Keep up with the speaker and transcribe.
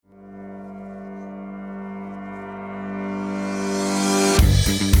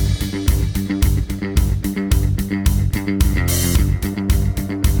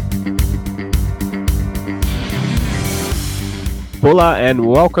Bulla, and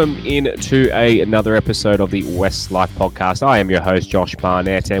welcome into another episode of the West Life Podcast. I am your host, Josh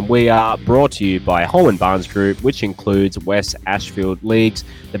Barnett, and we are brought to you by Holman Barnes Group, which includes West Ashfield Leagues,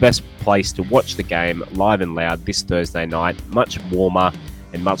 the best place to watch the game live and loud this Thursday night. Much warmer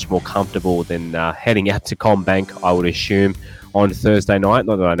and much more comfortable than heading out to Combank, I would assume, on Thursday night.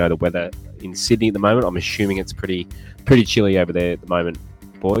 Not that I know the weather in Sydney at the moment. I'm assuming it's pretty chilly over there at the moment,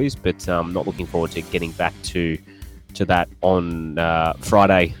 boys, but I'm not looking forward to getting back to that on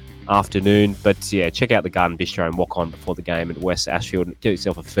Friday afternoon. But yeah, check out the Garden Bistro and walk on before the game at West Ashfield and get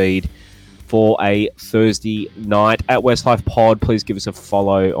yourself a feed for a Thursday night at West Life Pod. Please give us a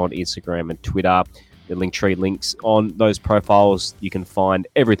follow on Instagram and Twitter. The Linktree links on those profiles. You can find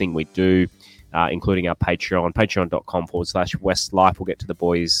everything we do, including our Patreon, patreon.com/Westlife. We'll get to the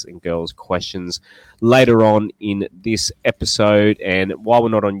boys and girls questions later on in this episode. And while we're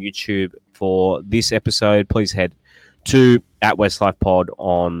not on YouTube for this episode, please head to at Westlife Pod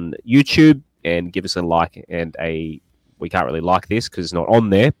on YouTube and give us a like and we can't really like this because it's not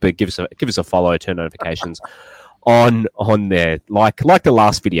on there, but give us a follow, turn notifications on there. Like the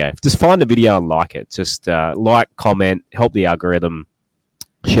last video. Just find the video and like it. Just like, comment, help the algorithm,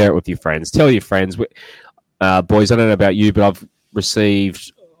 share it with your friends. Tell your friends. Boys, I don't know about you, but I've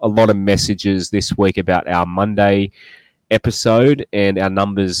received a lot of messages this week about our Monday episode and our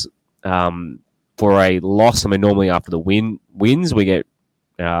numbers for a loss. I mean, normally after the wins, we get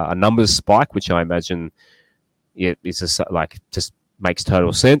a numbers spike, which I imagine is just makes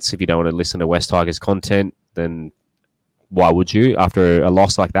total sense. If you don't want to listen to West Tigers content, then why would you after a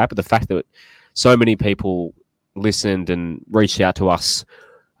loss like that? But the fact that so many people listened and reached out to us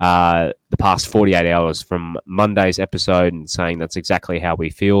the past 48 hours from Monday's episode and saying that's exactly how we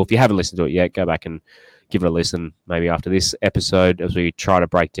feel. If you haven't listened to it yet, go back and give it a listen maybe after this episode as we try to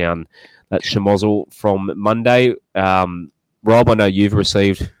break down that schmozzle from Monday. Rob, I know you've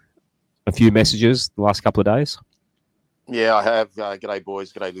received a few messages the last couple of days. Yeah, I have. G'day,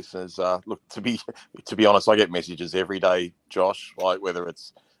 boys. G'day, listeners. Look, to be honest, I get messages every day, Josh, like whether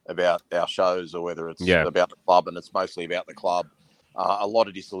it's about our shows or whether it's about the club, and it's mostly about the club. A lot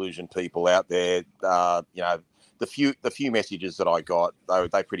of disillusioned people out there. The few messages that I got,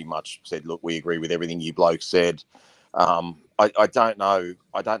 they pretty much said, "Look, we agree with everything you blokes said." I don't know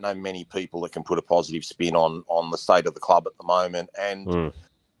many people that can put a positive spin on the state of the club at the moment. And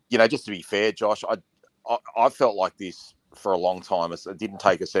just to be fair, Josh, I felt like this for a long time. It didn't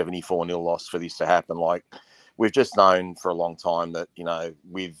take a 74-0 loss for this to happen. Like, we've just known for a long time that,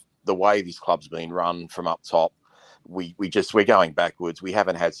 with the way this club's been run from up top, we're going backwards. We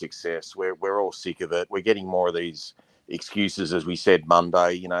haven't had success. We're all sick of it. We're getting more of these excuses, as we said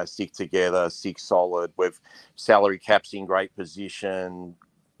Monday, stick together, stick solid. Salary cap's in great position.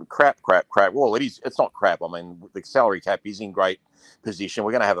 Crap. Well, it's not crap. I mean, the salary cap is in great position.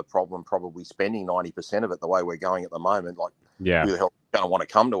 We're going to have a problem probably spending 90% of it the way we're going at the moment. Like, who the hell is going to want to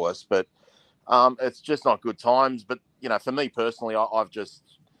come to us? But it's just not good times. But, for me personally,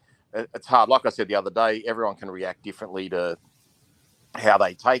 it's hard. Like I said the other day, everyone can react differently to how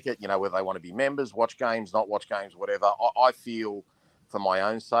they take it, whether they want to be members, watch games, not watch games, whatever. I feel, for my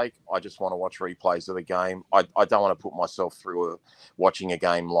own sake, I just want to watch replays of the game. I don't want to put myself through watching a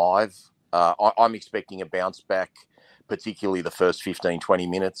game live. I'm expecting a bounce back, particularly the first 15, 20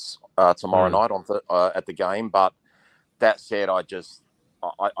 minutes tomorrow night at the game. But that said, I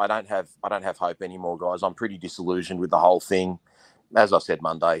don't have hope anymore, guys. I'm pretty disillusioned with the whole thing. As I said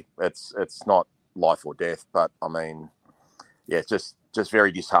Monday, it's not life or death, but I mean, yeah, it's just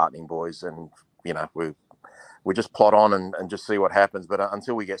very disheartening, boys. And we just plot on and just see what happens. But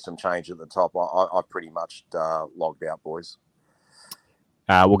until we get some change at the top, I've pretty much logged out, boys.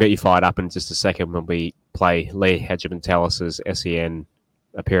 We'll get you fired up in just a second when we play Lee Hagipantelis' SEN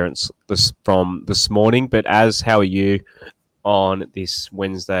appearance from this morning. But how are you on this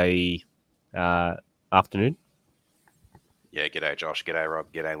Wednesday afternoon? Yeah, g'day, Josh. G'day,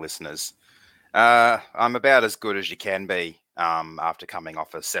 Rob. G'day, listeners. I'm about as good as you can be after coming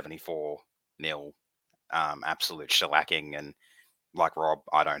off a 74-0 absolute shellacking. And like Rob,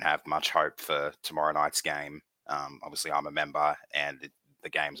 I don't have much hope for tomorrow night's game. Obviously, I'm a member, and the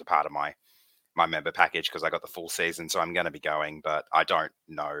game's a part of my member package because I got the full season, so I'm going to be going. But I don't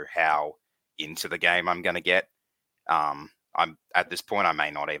know how into the game I'm going to get. I'm at this point, I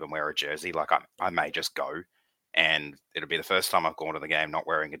may not even wear a jersey. Like, I may just go. And it'll be the first time I've gone to the game not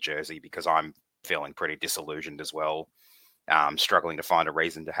wearing a jersey because I'm feeling pretty disillusioned as well. Struggling to find a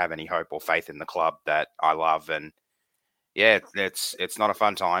reason to have any hope or faith in the club that I love. And yeah, it's not a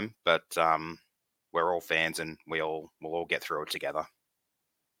fun time, but we're all fans and we'll all get through it together.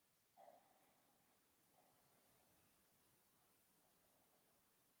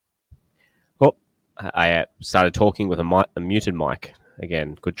 I started talking with a muted mic.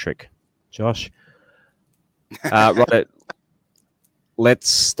 Again, good trick, Josh. Right, let's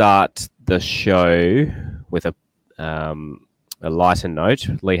start the show with a lighter note.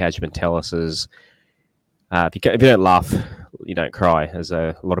 Lee Hagipantelis is, if you don't laugh, you don't cry, as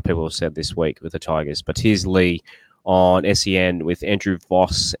a lot of people have said this week with the Tigers. But here's Lee on SEN with Andrew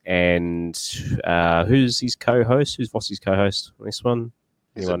Voss and who's his co-host? Who's Voss's co-host on this one?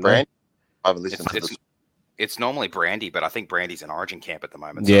 Is it Brand? I haven't listened to this. It's normally Brandy, but I think Brandy's in Origin camp at the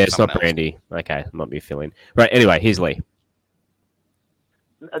moment. So yeah, it's not Brandy. Okay, might be filling. Right, anyway, here's Lee.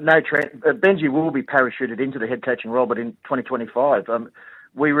 No, Trent. Benji will be parachuted into the head coaching role, but in 2025.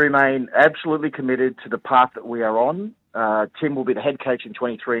 We remain absolutely committed to the path that we are on. Tim will be the head coach in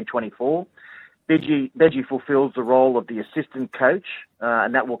 23 and 24. Benji fulfills the role of the assistant coach,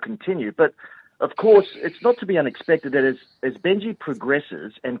 and that will continue. But, of course, it's not to be unexpected that as Benji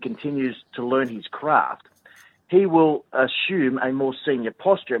progresses and continues to learn his craft, he will assume a more senior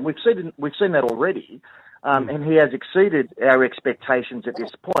posture. And we've seen that already. And he has exceeded our expectations at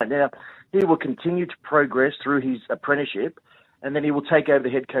this point. Now, he will continue to progress through his apprenticeship, and then he will take over the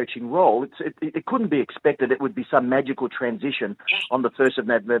head coaching role. It couldn't be expected it would be some magical transition on the 1st of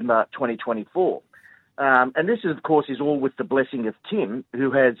November 2024. And this, of course, is all with the blessing of Tim,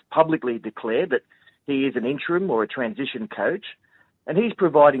 who has publicly declared that he is an interim or a transition coach, and he's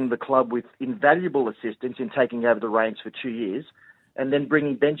providing the club with invaluable assistance in taking over the reins for 2 years, and then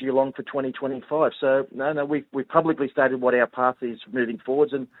bringing Benji along for 2025. So, we publicly stated what our path is moving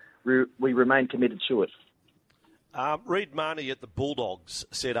forwards, and we remain committed to it. Reid Marnie at the Bulldogs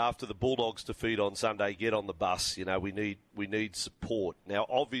said after the Bulldogs defeat on Sunday, get on the bus. We need support. Now,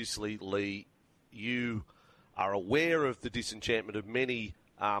 obviously, Lee, you are aware of the disenchantment of many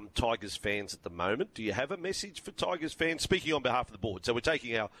Tigers fans at the moment. Do you have a message for Tigers fans, speaking on behalf of the board? So we're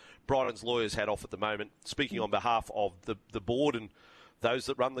taking our Brighton's lawyers hat off at the moment, speaking on behalf of the board and those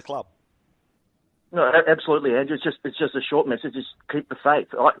that run the club. No, absolutely, Andrew. It's just a short message. Just keep the faith.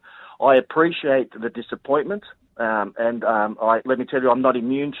 I appreciate the disappointment, and let me tell you, I'm not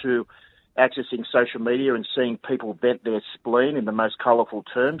immune to accessing social media and seeing people vent their spleen in the most colourful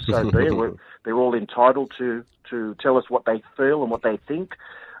terms. So they're all entitled to tell us what they feel and what they think.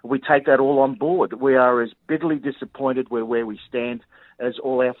 We take that all on board. We are as bitterly disappointed where we stand as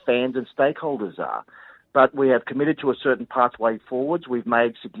all our fans and stakeholders are. But we have committed to a certain pathway forwards. We've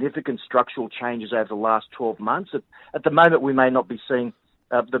made significant structural changes over the last 12 months. At the moment, we may not be seeing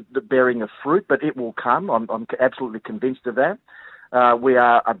the bearing of fruit, but it will come. I'm absolutely convinced of that. We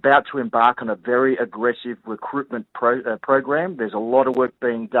are about to embark on a very aggressive recruitment program. There's a lot of work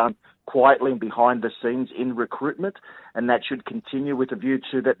being done quietly and behind the scenes in recruitment, and that should continue with a view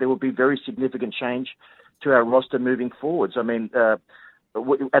to that there will be very significant change to our roster moving forwards. I mean,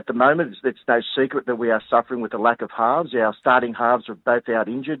 at the moment, it's no secret that we are suffering with a lack of halves. Our starting halves are both out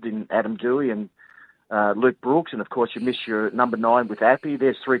injured in Adam Dewey and Luke Brooks, and of course you miss your number 9 with Appy.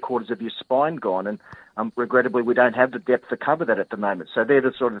 There's 3/4 of your spine gone, and regrettably we don't have the depth to cover that at the moment. So they're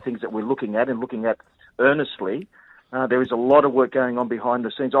the sort of things that we're looking at and looking at earnestly. There is a lot of work going on behind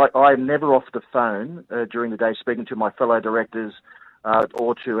the scenes. I am never off the phone during the day speaking to my fellow directors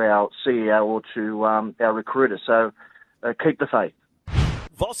or to our CEO or to our recruiter. So keep the faith.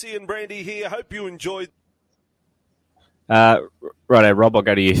 Vossi and Brandy here. Hope you enjoyed. Righto, Rob, I'll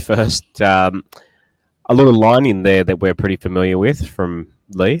go to you first. A little line in there that we're pretty familiar with from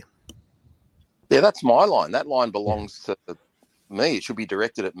Lee. Yeah, that's my line. That line belongs to me. It should be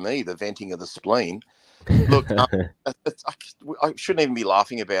directed at me, the venting of the spleen. Look, I shouldn't even be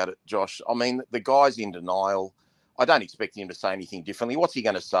laughing about it, Josh. I mean, the guy's in denial. I don't expect him to say anything differently. What's he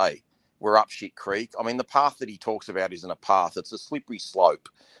going to say? We're up shit creek. I mean, the path that he talks about isn't a path. It's a slippery slope,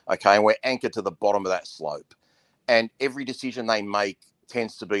 okay? And we're anchored to the bottom of that slope. And every decision they make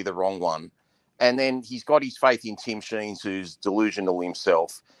tends to be the wrong one. And then he's got his faith in Tim Sheens, who's delusional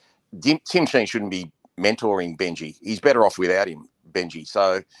himself. Tim Sheen shouldn't be mentoring Benji. He's better off without him, Benji.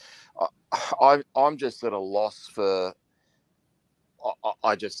 So I'm just at a loss for.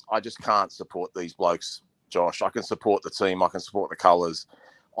 I just can't support these blokes, Josh. I can support the team. I can support the colours.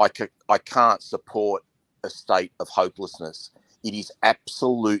 I can't support a state of hopelessness. It is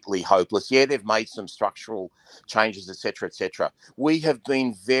absolutely hopeless. Yeah, they've made some structural changes, etc., etc. We have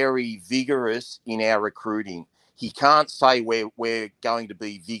been very vigorous in our recruiting. He can't say we're going to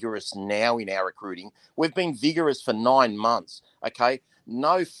be vigorous now in our recruiting. We've been vigorous for 9 months, okay?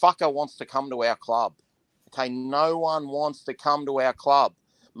 No fucker wants to come to our club, okay? No one wants to come to our club,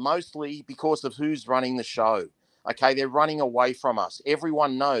 mostly because of who's running the show, okay? They're running away from us.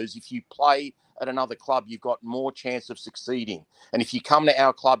 Everyone knows if you play at another club, you've got more chance of succeeding. And if you come to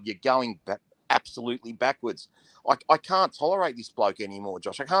our club, you're going absolutely backwards. I can't tolerate this bloke anymore,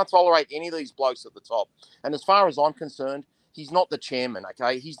 Josh. I can't tolerate any of these blokes at the top. And as far as I'm concerned, he's not the chairman,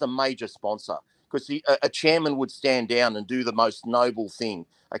 okay? He's the major sponsor, because a chairman would stand down and do the most noble thing,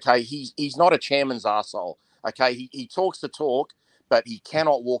 okay? He's not a chairman's arsehole, okay? He talks the talk, but he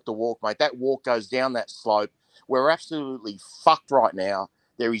cannot walk the walk, mate. That walk goes down that slope. We're absolutely fucked right now.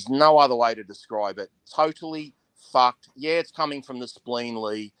 There is no other way to describe it. Totally fucked. Yeah, it's coming from the spleen,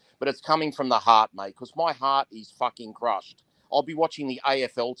 Lee, but it's coming from the heart, mate, because my heart is fucking crushed. I'll be watching the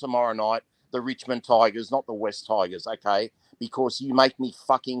AFL tomorrow night, the Richmond Tigers, not the West Tigers, okay? Because you make me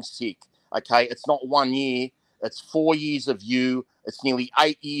fucking sick, okay? It's not 1 year. It's 4 years of you. It's nearly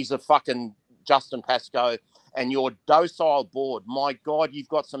 8 years of fucking Justin Pascoe and your docile board. My God, you've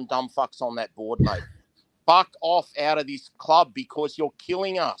got some dumb fucks on that board, mate. Fuck off out of this club because you're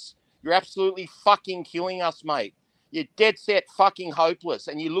killing us. You're absolutely fucking killing us, mate. You're dead set fucking hopeless,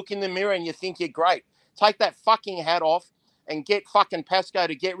 and you look in the mirror and you think you're great. Take that fucking hat off and get fucking Pascoe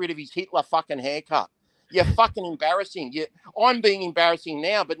to get rid of his Hitler fucking haircut. You're fucking embarrassing. I'm being embarrassing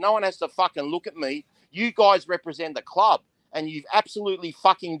now, but no one has to fucking look at me. You guys represent the club, and you've absolutely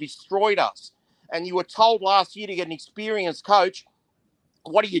fucking destroyed us. And you were told last year to get an experienced coach.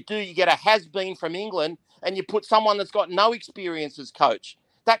 What do? You get a has-been from England, and you put someone that's got no experience as coach.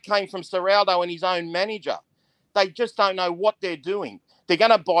 That came from Serraldo and his own manager. They just don't know what they're doing. They're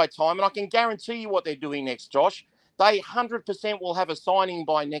going to buy time, and I can guarantee you what they're doing next, Josh. They 100% will have a signing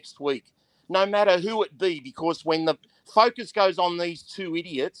by next week, no matter who it be, because when the focus goes on these two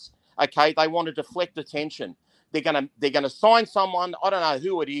idiots, okay, they want to deflect attention. They're going to sign someone, I don't know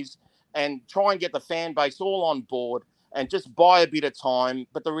who it is, and try and get the fan base all on board and just buy a bit of time.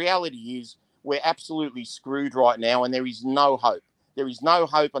 But the reality is we're absolutely screwed right now, and there is no hope. There is no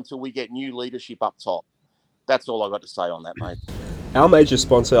hope until we get new leadership up top. That's all I've got to say on that, mate. Our major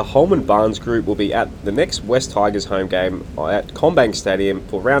sponsor, Holman Barnes Group, will be at the next West Tigers home game at CommBank Stadium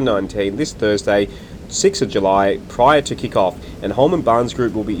for round 19 this Thursday, 6th of July, prior to kick-off. And Holman Barnes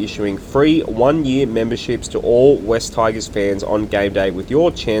Group will be issuing free 1-year memberships to all West Tigers fans on game day, with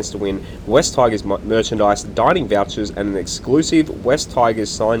your chance to win West Tigers merchandise, dining vouchers, and an exclusive West Tigers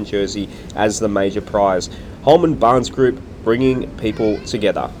signed jersey as the major prize. Holman Barnes Group, bringing people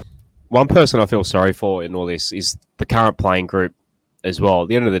together. One person I feel sorry for in all this is the current playing group as well. At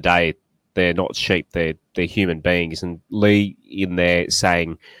the end of the day, they're not sheep, they're human beings. And Lee in there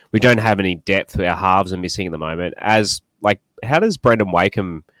saying, we don't have any depth, our halves are missing at the moment. How does Brendan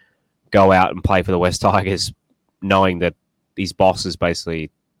Wakeham go out and play for the West Tigers knowing that his boss has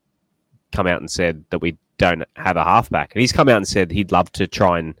basically come out and said that we don't have a halfback? And he's come out and said he'd love to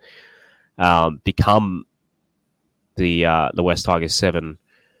try and become the West Tigers 7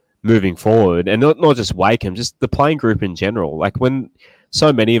 moving forward, and not just Wakeham, just the playing group in general. Like, when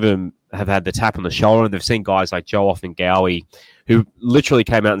so many of them have had the tap on the shoulder, and they've seen guys like Joe Off and Gowie who literally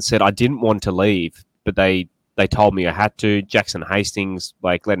came out and said, I didn't want to leave, but they told me I had to. Jackson Hastings,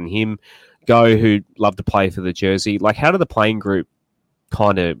 letting him go, who loved to play for the jersey. Like, how do the playing group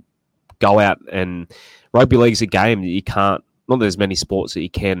kind of go out? And rugby league's a game that you can't, not that there's many sports that you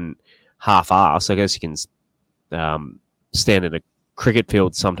can half-arse. I guess you can stand in a cricket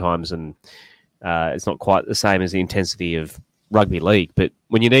field sometimes, and it's not quite the same as the intensity of rugby league. But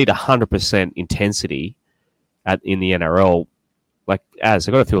when you need 100% intensity in the NRL, I've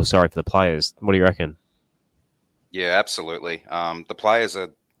got to feel sorry for the players. What do you reckon? Yeah, absolutely. The players are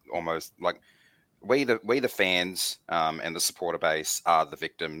almost like we the fans and the supporter base are the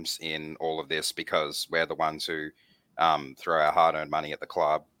victims in all of this, because we're the ones who throw our hard-earned money at the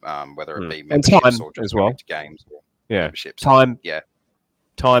club, whether it be memberships or just going to games. Memberships.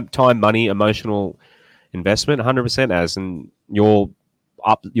 Time, money, emotional investment, 100%. And you're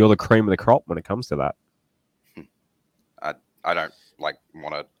the cream of the crop when it comes to that. I don't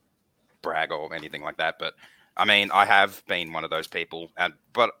want to brag or anything like that, but I mean, I have been one of those people.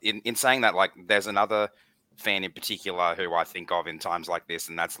 But in saying that, there's another fan in particular who I think of in times like this,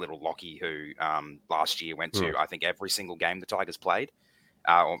 and that's little Lockie, who last year went to I think every single game the Tigers played.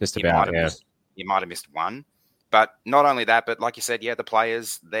 Just about, you might have missed one. But not only that, but like you said, the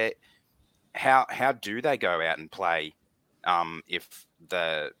players, how do they go out and play if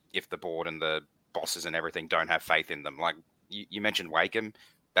the board and the bosses and everything don't have faith in them? Like you mentioned Wakeham,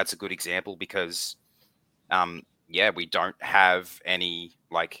 that's a good example, because we don't have any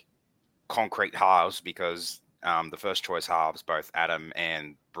concrete halves, because the first choice halves, both Adam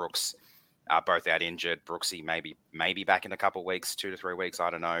and Brooks, are both out injured. Brooksy maybe back in a couple of weeks, 2 to 3 weeks, I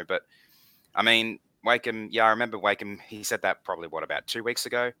don't know. But I mean, Wakeham, I remember Wakeham, he said that probably, about 2 weeks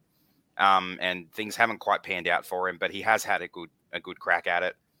ago. And things haven't quite panned out for him, but he has had a good crack at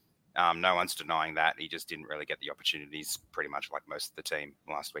it. No one's denying that. He just didn't really get the opportunities, pretty much like most of the team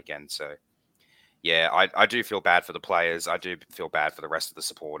last weekend. So, yeah, I do feel bad for the players. I do feel bad for the rest of the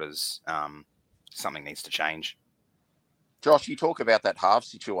supporters. Something needs to change. Josh, you talk about that half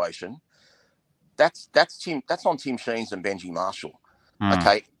situation. That's on Tim Sheens and Benji Marshall.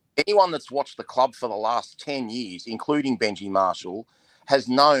 Okay, anyone that's watched the club for the last 10 years, including Benji Marshall, has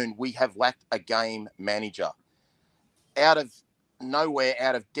known we have lacked a game manager. Out of nowhere,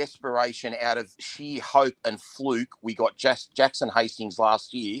 out of desperation, out of sheer hope and fluke, we got Jackson Hastings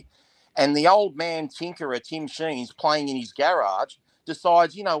last year. And the old man tinkerer, Tim Sheens, playing in his garage,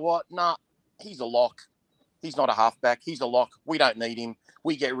 decides, you know what? Nah, he's a lock. He's not a halfback. He's a lock. We don't need him.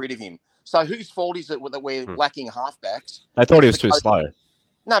 We get rid of him. So whose fault is it that we're lacking halfbacks? I thought he was too slow.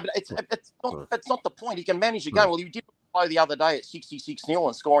 No, but it's not the point. He can manage a game. Well, he did play the other day at 66-0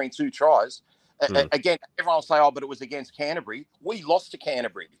 and scoring 2 tries. Again, everyone will say, oh, but it was against Canterbury. We lost to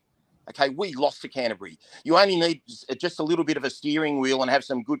Canterbury. Okay, we lost to Canterbury. You only need just a little bit of a steering wheel and have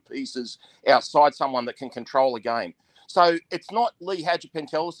some good pieces outside someone that can control a game. So it's not Lee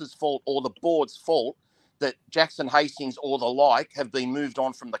Hagipantelis' fault or the board's fault that Jackson Hastings or the like have been moved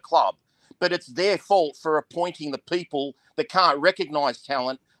on from the club, but it's their fault for appointing the people that can't recognise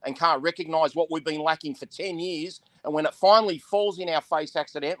talent and can't recognise what we've been lacking for 10 years. And when it finally falls in our face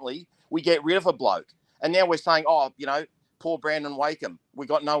accidentally, we get rid of a bloke. And now we're saying, oh, you know, poor Brandon Wakeham. We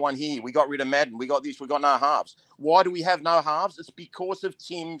got no one here. We got rid of Madden. We got this. We got no halves. Why do we have no halves? It's because of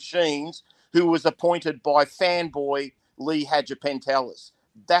Tim Sheens, who was appointed by fanboy Lee Hagipantelis.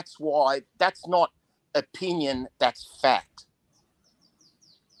 That's why. That's not opinion. That's fact.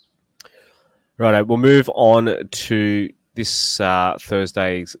 Right. We'll move on to this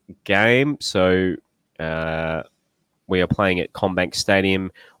Thursday's game. So we are playing at Combank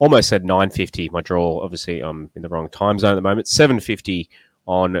Stadium. Almost at 9:50. My draw, obviously, I'm in the wrong time zone at the moment. 7:50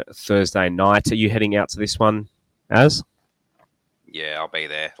 on Thursday night. Are you heading out to this one, Az? Yeah, I'll be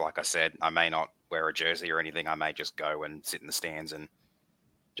there. Like I said, I may not wear a jersey or anything. I may just go and sit in the stands and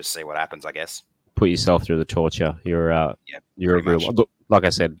just see what happens, I guess. Put yourself through the torture. You're a real. Look, like I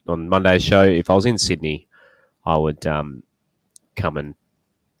said on Monday's show, if I was in Sydney, I would come and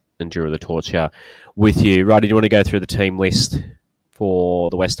endure the torture with you. Right, do you want to go through the team list for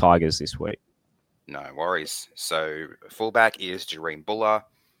the West Tigers this week? No worries. So fullback is Jareem Buller.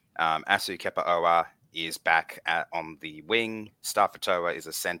 Asu Kepaoa is back on the wing. Starfatoa is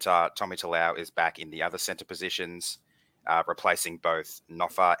a centre. Tommy Talau is back in the other centre positions, replacing both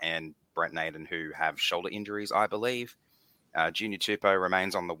Noffa and Brent Naden, who have shoulder injuries, I believe. Junior Tupou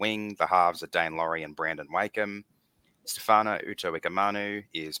remains on the wing. The halves are Dane Laurie and Brandon Wakeham. Stefano Utoikamanu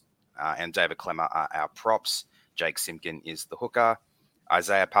is and David Clemmer are our props. Jake Simpkin is the hooker.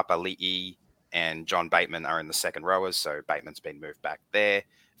 Isaiah Papali'i and John Bateman are in the second rowers, so Bateman's been moved back there.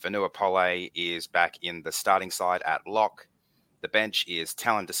 Vanua Pole is back in the starting side at lock. The bench is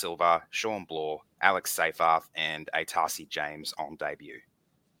Talon De Silva, Sean Bloor, Alex Seyfarth, and Atasi James on debut.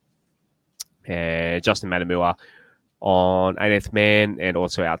 Justin Matamua on 18th man, and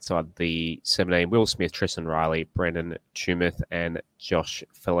also outside the 17, Will Smith, Tristan Riley, Brendan Tumeth, and Josh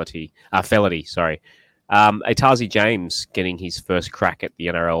Felity. Atasi James getting his first crack at the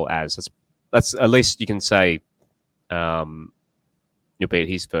NRL that's at least you can say you'll be at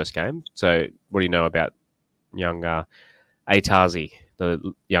his first game. So what do you know about young Atasi,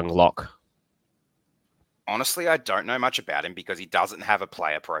 the young lock? Honestly, I don't know much about him because he doesn't have a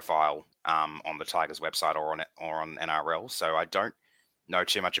player profile on the Tigers website or on NRL. So I don't know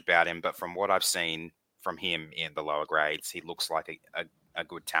too much about him. But from what I've seen from him in the lower grades, he looks like a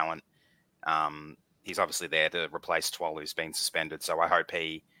good talent. He's obviously there to replace Twoll, who's been suspended. So I hope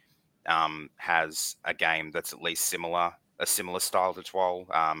he has a game that's at least a similar style to Twoll.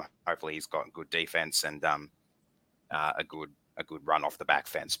 Hopefully he's got good defense and a good run off the back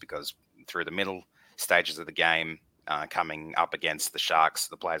fence, because through the middle stages of the game, coming up against the Sharks,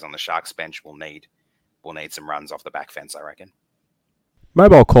 the players on the Sharks bench will need some runs off the back fence, I reckon.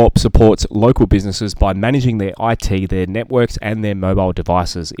 Mobile Corp supports local businesses by managing their IT, their networks, and their mobile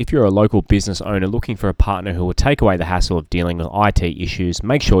devices. If you're a local business owner looking for a partner who will take away the hassle of dealing with IT issues,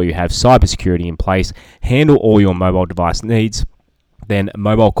 make sure you have cybersecurity in place, handle all your mobile device needs, then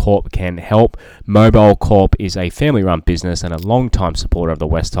Mobile Corp can help. Mobile Corp is a family-run business and a long-time supporter of the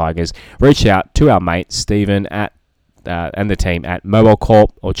West Tigers. Reach out to our mate Stephen and the team at Mobile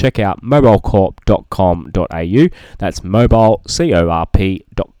Corp, or check out mobilecorp.com.au. That's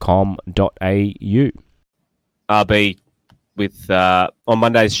mobilecorp.com.au. RB, with on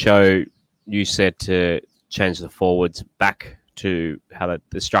Monday's show, you said to change the forwards back to how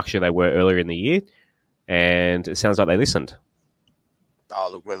the structure they were earlier in the year, and it sounds like they listened.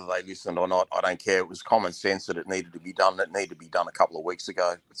 Look, whether they listened or not, I don't care. It was common sense that it needed to be done. It needed to be done a couple of weeks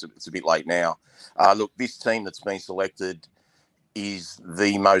ago. It's a bit late now. Look, this team that's been selected is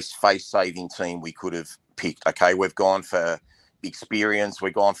the most face-saving team we could have picked. Okay, we've gone for experience.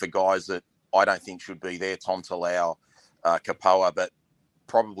 We've gone for guys that I don't think should be there. Tom Talau, Kapoa, but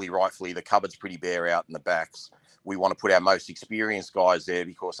probably rightfully the cupboard's pretty bare out in the backs. We want to put our most experienced guys there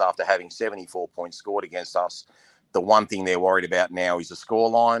because after having 74 points scored against us, the one thing they're worried about now is the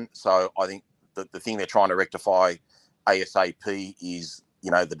scoreline. So I think the thing they're trying to rectify ASAP is,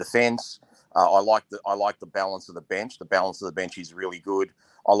 the defence. I like the balance of the bench. The balance of the bench is really good.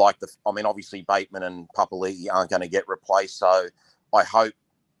 Obviously Bateman and Papali'i aren't going to get replaced. So I hope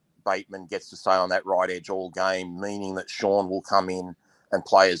Bateman gets to stay on that right edge all game, meaning that Sean will come in and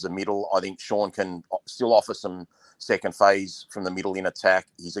play as a middle. I think Sean can still offer some second phase from the middle in attack.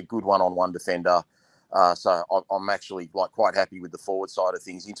 He's a good one-on-one defender. So I'm actually quite happy with the forward side of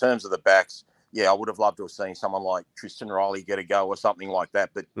things. In terms of the backs, I would have loved to have seen someone like Tristan Riley get a go or something like that.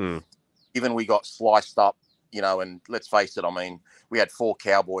 But given we got sliced up, and let's face it, we had 4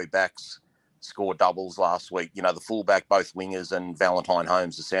 Cowboy backs score doubles last week. The fullback, both wingers, and Valentine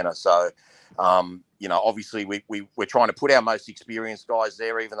Holmes, the centre. So, obviously we're trying to put our most experienced guys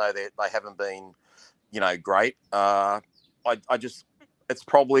there, even though they haven't been, great. It's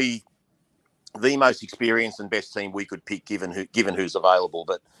probably the most experienced and best team we could pick, given who's available.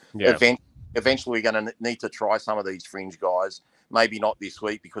 But eventually we're going to need to try some of these fringe guys. Maybe not this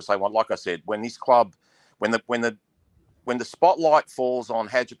week because they want, like I said, when this club, when the spotlight falls on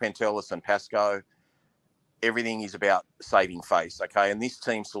Hagipantelis and Pascoe, everything is about saving face. Okay, and this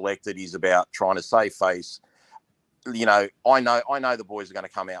team selected is about trying to save face. I know the boys are going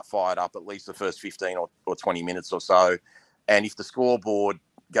to come out fired up at least the first 15 or 20 minutes or so, and if the scoreboard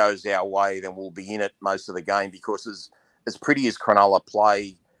goes our way, then we'll be in it most of the game because as pretty as Cronulla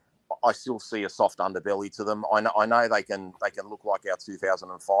play, I still see a soft underbelly to them. I know they can look like our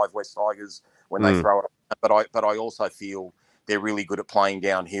 2005 West Tigers when they throw it, but I also feel they're really good at playing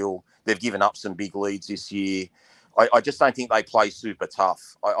downhill. They've given up some big leads this year. I just don't think they play super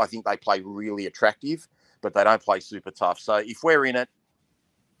tough. I think they play really attractive, but they don't play super tough. So if we're in it,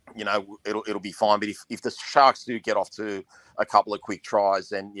 it'll be fine. But if the Sharks do get off to a couple of quick tries,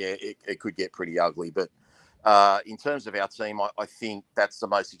 then it could get pretty ugly. But in terms of our team, I think that's the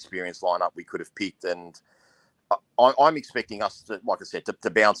most experienced lineup we could have picked, and I'm expecting us to, like I said, to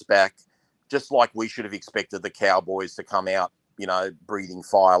bounce back, just like we should have expected the Cowboys to come out, breathing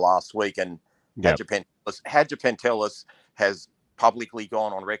fire last week. And Hagipantelis has publicly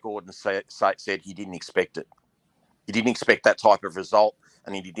gone on record and said he didn't expect it. He didn't expect that type of result,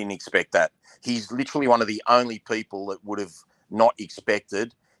 and he didn't expect that. He's literally one of the only people that would have not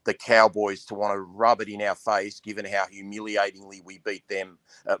expected the Cowboys to want to rub it in our face, given how humiliatingly we beat them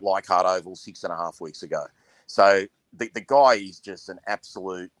at Leichhardt Oval 6.5 weeks ago. So the guy is just an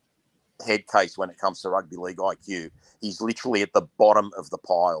absolute head case when it comes to rugby league IQ. He's literally at the bottom of the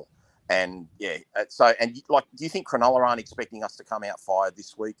pile. And do you think Cronulla aren't expecting us to come out fired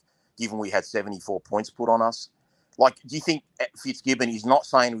this week, given we had 74 points put on us? Do you think Fitzgibbon is not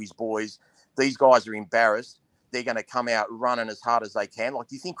saying to his boys, these guys are embarrassed, they're going to come out running as hard as they can? Do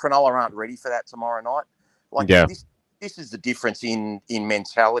you think Cronulla aren't ready for that tomorrow night? This is the difference in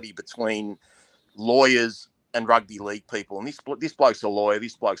mentality between lawyers and rugby league people. And this bloke's a lawyer,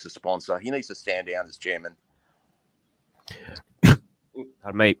 this bloke's a sponsor. He needs to stand down as chairman.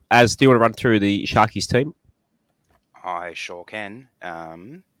 Pardon me. Az, do you want to run through the Sharkies team? I sure can.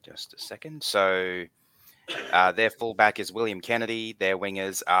 Just a second. So their fullback is William Kennedy. Their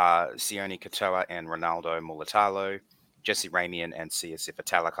wingers are Sione Katoa and Ronaldo Mulatalo. Jesse Ramian and Siasifa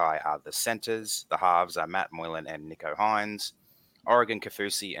Talakai are the centres. The halves are Matt Moylan and Nico Hines. Oregon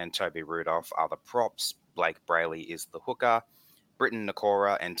Kafusi and Toby Rudolph are the props. Blake Brayley is the hooker. Britton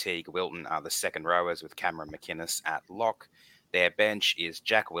Nakora and Teague Wilton are the second rowers, with Cameron McInnes at lock. Their bench is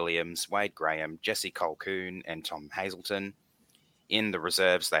Jack Williams, Wade Graham, Jesse Colquhoun and Tom Hazelton. In the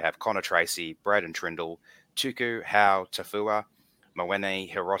reserves, they have Connor Tracy, Braden Trindle, Tuku Hau Tafua, Mwene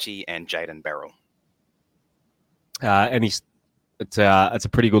Hiroti, and Jaden Beryl. It's a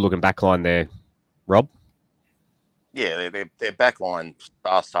pretty good looking backline there, Rob. Yeah, their backline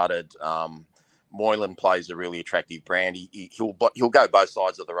star-studded. Moylan plays a really attractive brand. He'll go both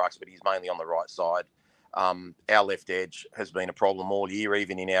sides of the rucks, but he's mainly on the right side. Our left edge has been a problem all year,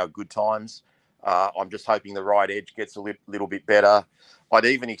 even in our good times. I'm just hoping the right edge gets a little bit better. I'd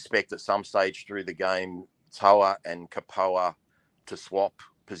even expect at some stage through the game, Toa and Kapoa to swap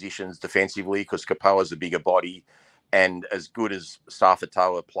positions defensively, because Kapoa's a bigger body. And as good as Safa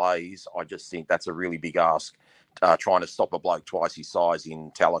Toa plays, I just think that's a really big ask trying to stop a bloke twice his size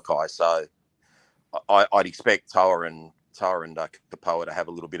in Talakai. So I'd expect Toa and Kapoa to have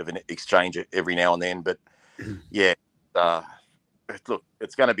a little bit of an exchange every now and then. But yeah, look,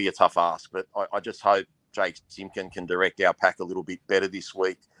 it's going to be a tough ask, but I just hope Jake Simpkin can direct our pack a little bit better this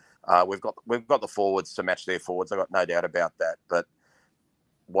week. We've got the forwards to match their forwards. I've got no doubt about that. But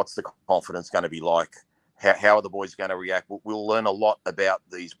what's the confidence going to be like? How are the boys going to react? We'll learn a lot about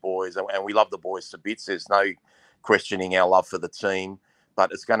these boys, and we love the boys to bits. There's no questioning our love for the team,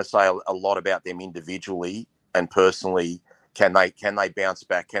 but it's going to say a lot about them individually and personally. Can they bounce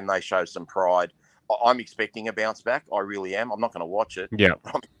back? Can they show some pride? I'm expecting a bounce back. I really am. I'm not going to watch it. Yeah,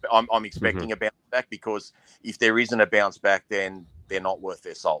 I'm expecting a bounce back, because if there isn't a bounce back, then they're not worth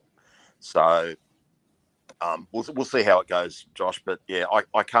their salt. So we'll see how it goes, Josh. But yeah,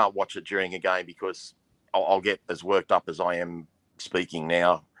 I can't watch it during a game because I'll get as worked up as I am speaking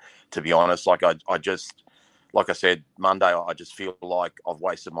now. To be honest, like I said Monday, I just feel like I've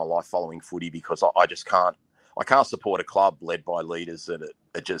wasted my life following footy because I just can't. I can't support a club led by leaders that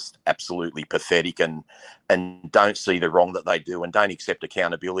are just absolutely pathetic and don't see the wrong that they do and don't accept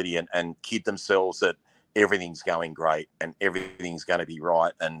accountability and kid themselves that everything's going great and everything's going to be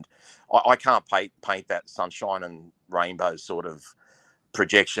right. And I can't paint that sunshine and rainbow sort of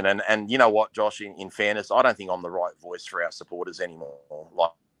projection. And you know what, Josh, in fairness, I don't think I'm the right voice for our supporters anymore.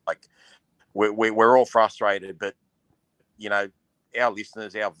 Like we're all frustrated, but you know, our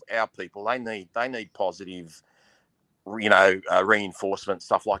listeners, our people, they need positive, reinforcement,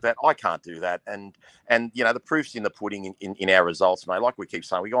 stuff like that. I can't do that. And the proof's in the pudding in our results, mate. Like we keep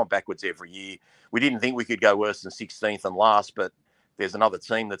saying, we're going backwards every year. We didn't think we could go worse than 16th and last, but there's another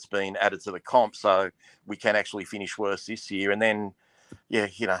team that's been added to the comp, so we can actually finish worse this year. And then,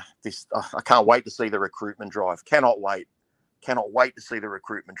 this I can't wait to see the recruitment drive. Cannot wait to see the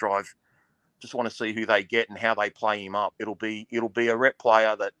recruitment drive. Just want to see who they get and how they play him up. It'll be a rep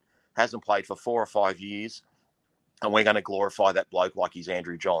player that hasn't played for 4 or 5 years, and we're going to glorify that bloke like he's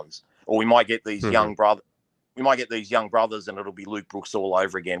Andrew Johns. Or we might get these young brothers. We might get these young brothers, and it'll be Luke Brooks all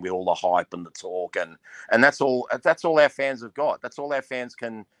over again with all the hype and the talk, and that's all our fans have got. That's all our fans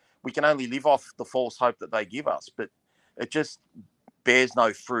can. We can only live off the false hope that they give us, but it just bears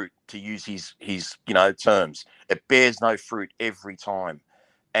no fruit, to use his terms. It bears no fruit every time.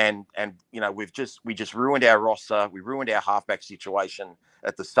 And we just ruined our roster. We ruined our halfback situation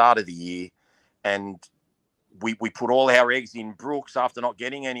at the start of the year, and we put all our eggs in Brooks after not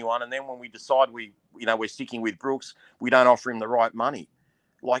getting anyone. And then when we decide we're sticking with Brooks, we don't offer him the right money.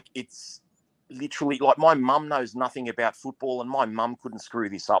 Like, it's literally like my mum knows nothing about football, and my mum couldn't screw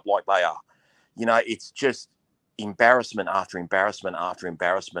this up like they are. It's just embarrassment after embarrassment after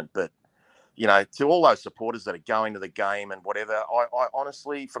embarrassment. But to all those supporters that are going to the game and whatever, I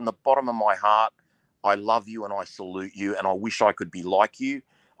honestly, from the bottom of my heart, I love you and I salute you, and I wish I could be like you.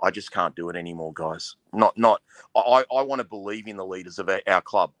 I just can't do it anymore, guys. I want to believe in the leaders of our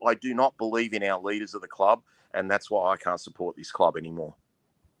club. I do not believe in our leaders of the club, and that's why I can't support this club anymore.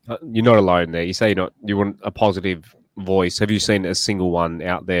 You're not alone there. You say you want a positive voice. Have you seen a single one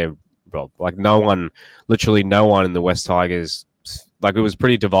out there, Rob? Like literally no one in the West Tigers. Like, it was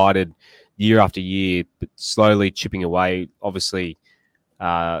pretty divided year after year, but slowly chipping away. Obviously,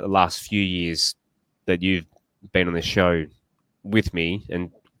 the last few years that you've been on this show with me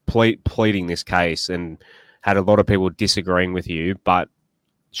and pleading this case, and had a lot of people disagreeing with you, but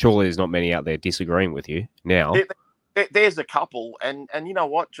surely there's not many out there disagreeing with you now. There's a couple, and you know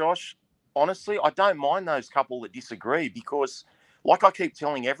what, Josh? Honestly, I don't mind those couple that disagree, because, like I keep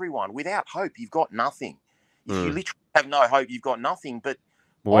telling everyone, without hope, you've got nothing. If you literally have no hope, you've got nothing. But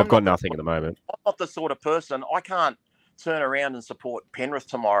we've got nothing at the moment. I'm not the sort of person. I can't turn around and support Penrith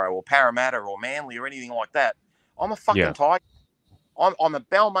tomorrow, or Parramatta, or Manly, or anything like that. I'm a fucking Tiger. I'm a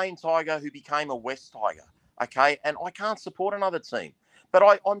Balmain Tiger who became a West Tiger, okay? And I can't support another team.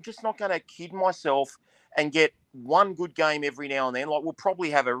 But I'm just not going to kid myself and get one good game every now and then. Like, we'll probably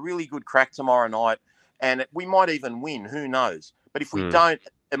have a really good crack tomorrow night, and we might even win. Who knows? But if we don't,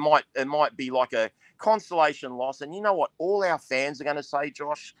 it might be like a consolation loss. And you know what all our fans are going to say,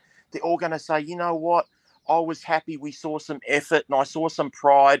 Josh? They're all going to say, you know what? I was happy we saw some effort and I saw some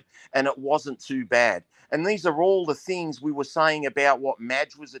pride, and it wasn't too bad. And these are all the things we were saying about what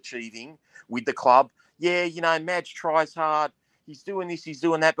Madge was achieving with the club. Yeah, Madge tries hard. He's doing this, he's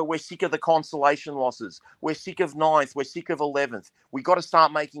doing that, but we're sick of the consolation losses. We're sick of 9th. We're sick of 11th. We've got to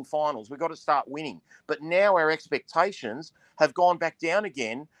start making finals. We've got to start winning. But now our expectations have gone back down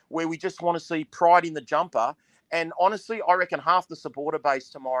again, where we just want to see pride in the jumper. And honestly, I reckon half the supporter base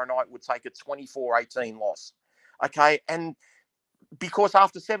tomorrow night would take a 24-18 loss. Okay, and because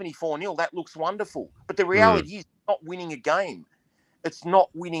after 74-0, that looks wonderful. But the reality is not winning a game. It's not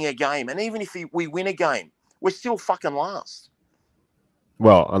winning a game. And even if we win a game, we're still fucking last.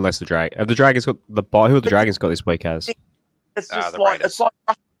 Well, unless the Dragons got the bye. Who have the Dragons got this week as? It's just like Raiders. It's like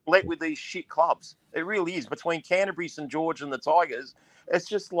let with these shit clubs. It really is. Between Canterbury, St George, and the Tigers, it's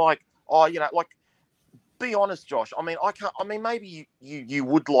just like, be honest, Josh. I mean, maybe you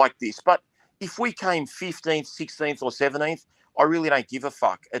would like this, but if we came 15th, 16th, or 17th, I really don't give a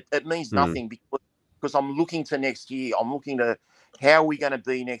fuck. It means nothing because I'm looking to next year. I'm looking to how we're going to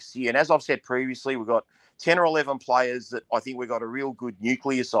be next year. And as I've said previously, we've got 10 or 11 players that I think we've got a real good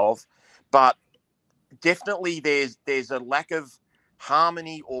nucleus of, but definitely there's a lack of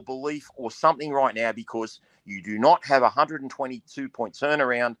harmony or belief or something right now because you do not have a 122-point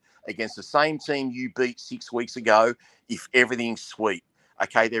turnaround against the same team you beat 6 weeks ago if everything's sweet.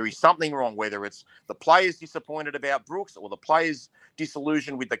 Okay, there is something wrong, whether it's the players disappointed about Brooks or the players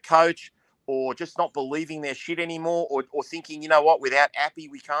disillusioned with the coach or just not believing their shit anymore or thinking, you know what, without Appy,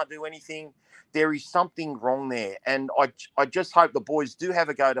 we can't do anything. There is something wrong there. And I just hope the boys do have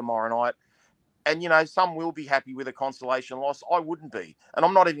a go tomorrow night. And, some will be happy with a consolation loss. I wouldn't be. And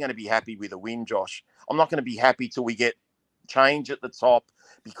I'm not even going to be happy with a win, Josh. I'm not going to be happy till we get change at the top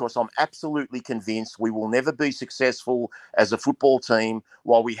because I'm absolutely convinced we will never be successful as a football team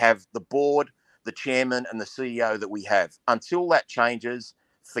while we have the board, the chairman and the CEO that we have. Until that changes,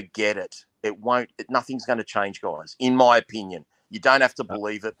 forget it. Nothing's going to change, guys, in my opinion. You don't have to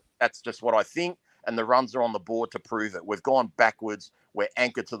believe it. That's just what I think. And the runs are on the board to prove it. We've gone backwards. We're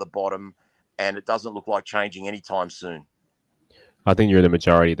anchored to the bottom. And it doesn't look like changing anytime soon. I think you're in the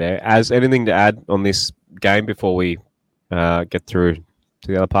majority there. As anything to add on this game before we get through to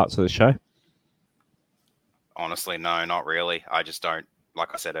the other parts of the show? Honestly, no, not really. I just don't, like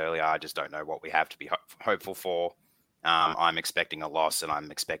I said earlier, I just don't know what we have to be hopeful for. I'm expecting a loss, and I'm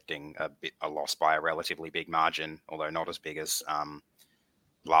expecting a loss by a relatively big margin, although not as big as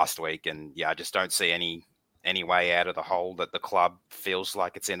last week. And I just don't see any way out of the hole that the club feels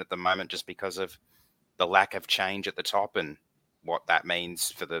like it's in at the moment, just because of the lack of change at the top and what that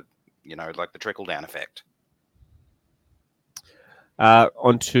means for the, the trickle down effect.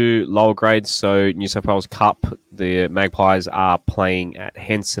 On to lower grades. So New South Wales Cup, the Magpies are playing at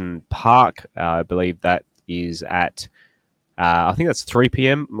Henson Park. I believe that is at, I think that's 3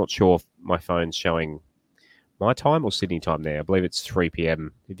 p.m. I'm not sure if my phone's showing my time or Sydney time there. I believe it's 3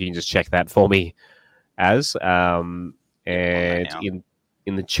 p.m. If you can just check that for me. And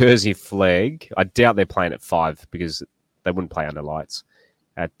in the Jersey Flag, I doubt they're playing at 5 because they wouldn't play under lights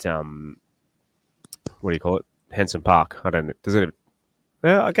at what do you call it, Henson Park. I don't know. Does it?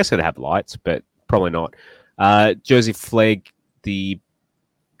 Well, I guess it'd have lights, but probably not. Jersey Flag, the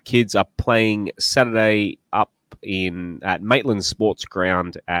kids are playing Saturday up at Maitland Sports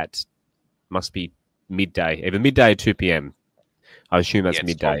Ground at must be midday, either midday or 2 p.m. I assume that's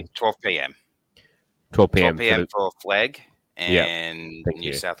midday. 12 p.m. 12 p.m. for flag, and New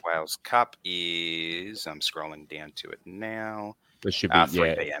you. South Wales Cup is, I'm scrolling down to it now. It should be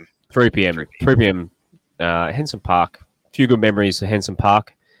 3 p.m. 3 p.m. 3 p.m. Henson Park. A few good memories of Henson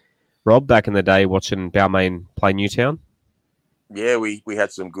Park. Rob, back in the day, watching Balmain play Newtown. Yeah, we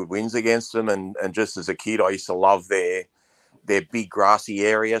had some good wins against them, and just as a kid, I used to love their big grassy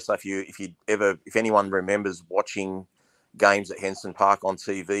area. So if anyone remembers watching games at Henson Park on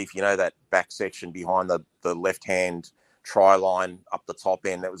TV, if you know that back section behind the left-hand try line up the top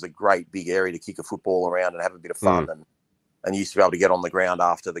end, that was a great big area to kick a football around and have a bit of fun and used to be able to get on the ground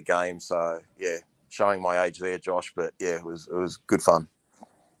after the game. So, showing my age there, Josh, but, it was good fun.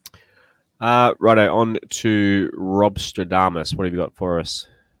 Righto, on to Rob Stradamus. What have you got for us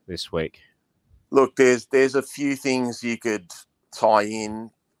this week? Look, there's a few things you could tie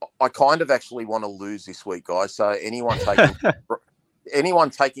in. I kind of actually want to lose this week, guys. So anyone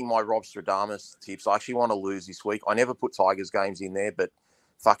taking my Rob Stradamus tips, I actually want to lose this week. I never put Tigers games in there, but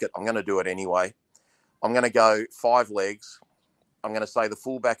fuck it, I'm going to do it anyway. I'm going to go 5 legs. I'm going to say the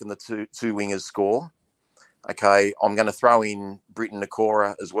fullback and the two wingers score. Okay, I'm going to throw in Britton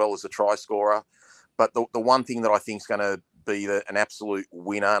Nakora as well as a try scorer. But the one thing that I think is going to be an absolute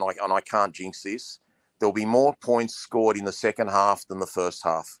winner, and I can't jinx this, there'll be more points scored in the second half than the first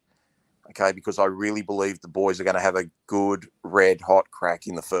half. Okay, because I really believe the boys are going to have a good red hot crack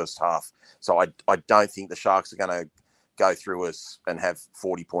in the first half. So I don't think the Sharks are going to go through us and have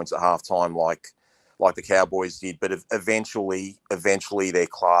 40 points at halftime like the Cowboys did. But eventually their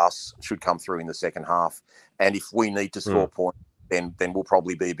class should come through in the second half. And if we need to score points, then we'll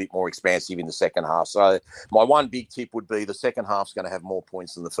probably be a bit more expansive in the second half. So my one big tip would be the second half's going to have more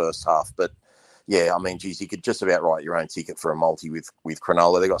points than the first half. But yeah, I mean, geez, you could just about write your own ticket for a multi with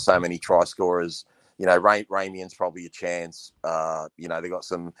Cronulla. They've got so many try scorers. You know, Ramian's probably a chance. You know, they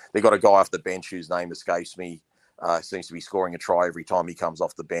got a guy off the bench whose name escapes me. Seems to be scoring a try every time he comes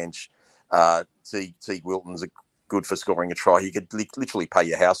off the bench. Teague Wilton's good for scoring a try. He could literally pay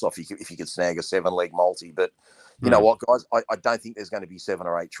your house off if he could snag a 7-leg multi. But you know what, guys? I don't think there's going to be 7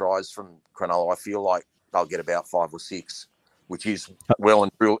 or 8 tries from Cronulla. I feel like they'll get about 5 or 6, which is well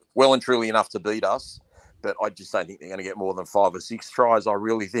and truly enough to beat us. But I just don't think they're going to get more than 5 or 6 tries. I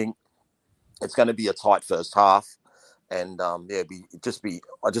really think it's going to be a tight first half. And I'm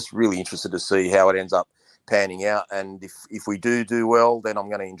just really interested to see how it ends up panning out. And if we do well, then I'm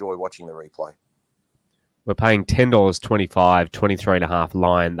going to enjoy watching the replay. We're paying $10.25, 23.5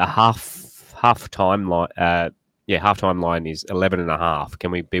 line. The half-time line, halftime line is 11.5.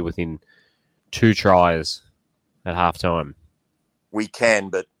 Can we be within 2 tries at halftime? We can,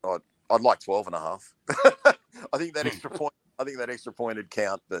 but I'd like 12.5. I think that extra point. I think that extra point would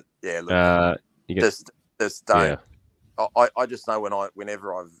count. But yeah, look, just don't. Yeah. I just know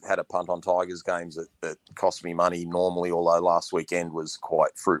whenever I've had a punt on Tigers games that cost me money normally, although last weekend was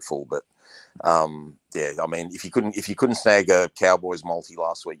quite fruitful. But I mean, if you couldn't snag a Cowboys multi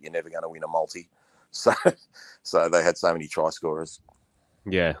last week, you're never going to win a multi. So they had so many try scorers.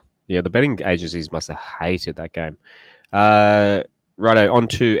 Yeah. The betting agencies must have hated that game. Righto, on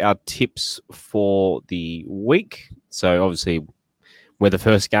to our tips for the week. So obviously, we're the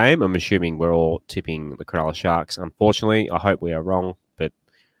first game. I'm assuming we're all tipping the Cronulla Sharks. Unfortunately, I hope we are wrong, but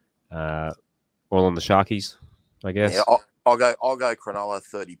all on the Sharkies, I guess. Yeah, I'll go Cronulla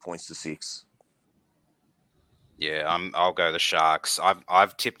 30 points to 6. Yeah, I'll go the Sharks.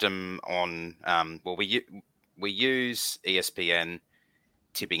 I've tipped them on. We use ESPN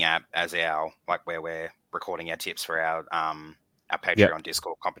tipping app as our where we're recording our tips for our Patreon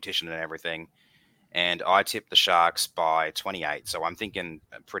Discord competition and everything. And I tipped the Sharks by 28, so I'm thinking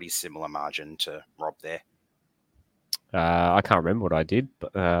a pretty similar margin to Rob there. I can't remember what I did,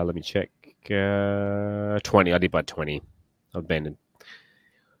 but let me check. 20. I did by 20. I've been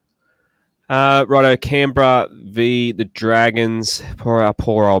righto, Canberra v the Dragons. Our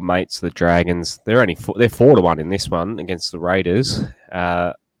poor old mates, the Dragons. They're 4-1 in this one against the Raiders.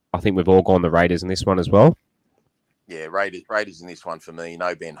 I think we've all gone the Raiders in this one as well. Yeah, Raiders in this one for me.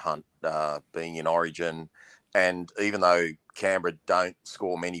 No Ben Hunt being in Origin. And even though Canberra don't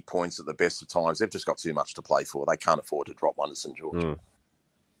score many points at the best of times, they've just got too much to play for. They can't afford to drop one to St. George.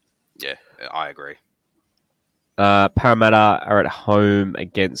 Yeah, I agree. Parramatta are at home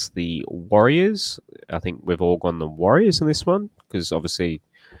against the Warriors. I think we've all gone the Warriors in this one because obviously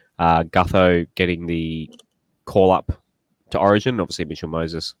Gutho getting the call up to Origin. Obviously Mitchell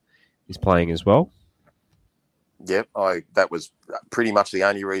Moses is playing as well. Yep, that was pretty much the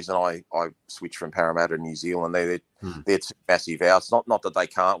only reason I switched from Parramatta to New Zealand. They're two massive outs. Not that they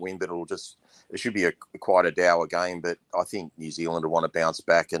can't win, but it should be quite a dour game. But I think New Zealand will want to bounce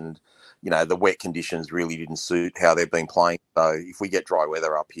back, and the wet conditions really didn't suit how they've been playing. So if we get dry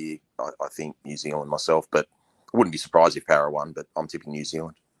weather up here, I think New Zealand myself. But I wouldn't be surprised if Para won. But I'm tipping New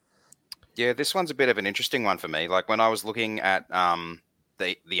Zealand. Yeah, this one's a bit of an interesting one for me. Like when I was looking at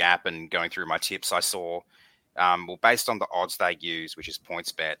the app and going through my tips, I saw. Based on the odds they use, which is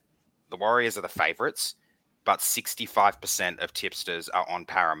PointsBet, the Warriors are the favourites, but 65% of tipsters are on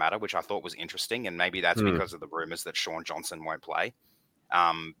Parramatta, which I thought was interesting, and maybe that's because of the rumours that Sean Johnson won't play.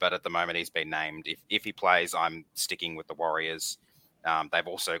 But at the moment, he's been named. If he plays, I'm sticking with the Warriors. They've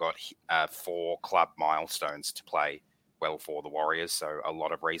also got 4 club milestones to play well for the Warriors, so a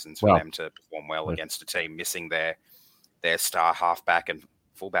lot of reasons for them to perform well against a team missing their star halfback and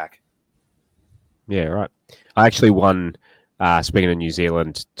fullback. Yeah, right. I actually won, speaking of New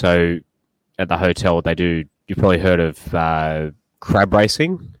Zealand, so at the hotel you've probably heard of crab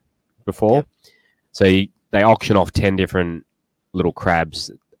racing before. Yep. So they auction off 10 different little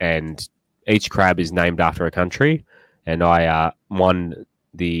crabs, and each crab is named after a country, and I won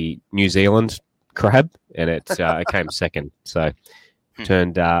the New Zealand crab, and it came second. So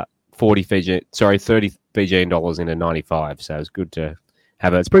turned 30 Fijian dollars into 95, so it was good to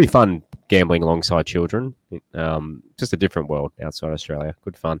have it. It's pretty fun gambling alongside children. Just a different world outside Australia.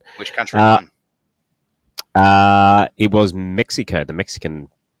 Good fun. Which country won? It was Mexico, the Mexican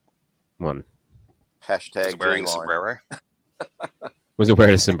one. Hashtag wearing a sombrero. Was it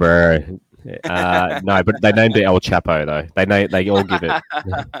wearing a sombrero? No, but they named it El Chapo though. They all give it.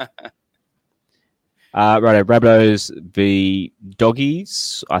 Right, Rabbitohs v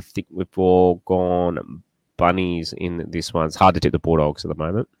Doggies. I think we've all gone bunnies in this one. It's hard to tip the Bulldogs at the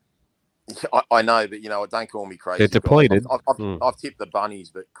moment. I know, but don't call me crazy. They're depleted. I've tipped the Bunnies,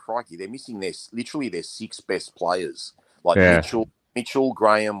 but crikey, they're missing literally their 6 best players, like Mitchell,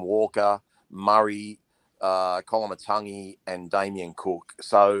 Graham, Walker, Murray, Kolomatangi, and Damien Cook.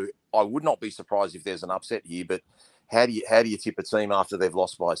 So I would not be surprised if there's an upset here. But how do you tip a team after they've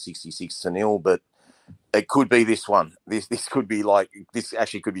lost by 66-0? But it could be this one. This could be this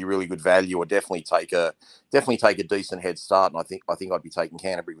actually could be really good value, or definitely take a decent head start. And I think I'd be taking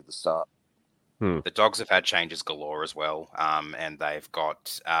Canterbury with the start. The Dogs have had changes galore as well, and they've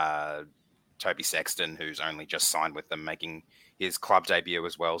got Toby Sexton, who's only just signed with them, making his club debut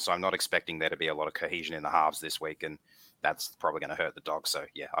as well. So I'm not expecting there to be a lot of cohesion in the halves this week, and that's probably going to hurt the Dogs. So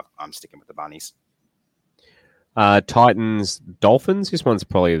yeah, I'm sticking with the Bunnies. Titans, Dolphins. This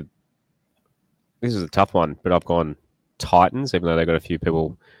is a tough one, but I've gone Titans, even though they've got a few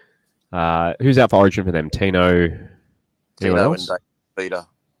people. Who's out for Origin for them? Tino else? And Peter.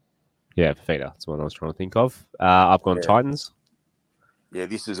 Yeah, Fafita. That's what I was trying to think of. I've gone Titans. Yeah,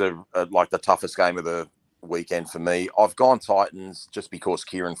 this is the toughest game of the weekend for me. I've gone Titans just because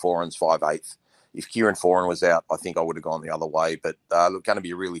Kieran Foran's 5'8". If Kieran Foran was out, I think I would have gone the other way. But look, going to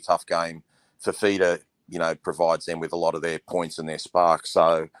be a really tough game. Fafita, provides them with a lot of their points and their spark.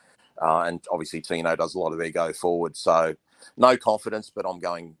 So, and obviously Tino does a lot of their go forward. So, no confidence, but I'm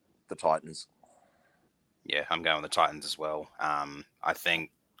going the Titans. Yeah, I'm going the Titans as well. I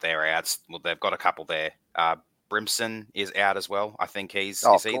think they're out. Well, they've got a couple there. Brimson is out as well. I think he's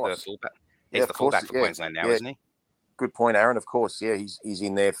the fullback. He's the fullback for Queensland now, isn't he? Good point, Aaron. Of course, yeah, he's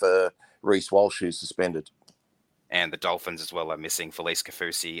in there for Reece Walsh, who's suspended. And the Dolphins as well are missing Felice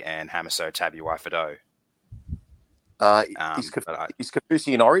Kafusi and Hamiso Tabuai-Fidow. Is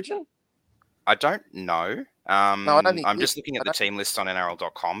Kafusi in Origin? I don't know. No, I don't think I'm just looking at the team list on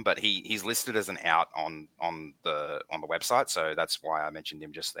NRL.com, but he's listed as an out on the website, so that's why I mentioned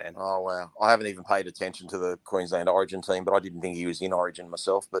him just then. Oh wow, I haven't even paid attention to the Queensland Origin team, but I didn't think he was in Origin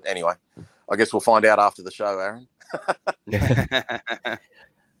myself. But anyway, I guess we'll find out after the show, Aaron.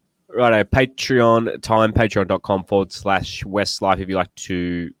 Righto, Patreon time, patreon.com/Westlife if you'd like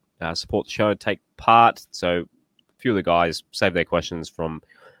to support the show, take part. So a few of the guys save their questions from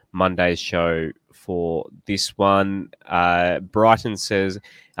Monday's show for this one. Brighton says,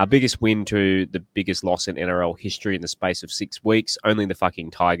 our biggest win to the biggest loss in NRL history in the space of 6 weeks. Only the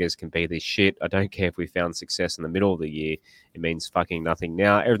fucking Tigers can be this shit. I don't care if we found success in the middle of the year. It means fucking nothing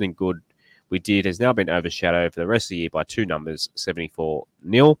now. Everything good we did has now been overshadowed for the rest of the year by 2 numbers,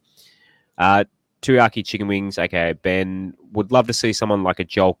 74-0. Tuiaki Chicken Wings, aka Ben, would love to see someone like a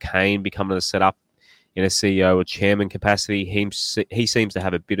Joel Kane become a setup in a CEO or chairman capacity. He seems to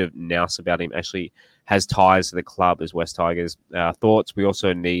have a bit of nous about him, actually has ties to the club as West Tigers. Thoughts, we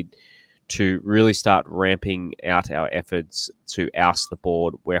also need to really start ramping out our efforts to oust the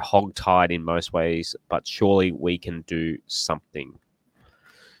board. We're hog-tied in most ways, but surely we can do something.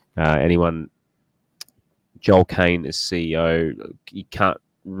 Anyone? Joel Kane as CEO, you can't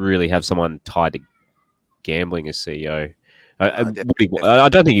really have someone tied to gambling as CEO. I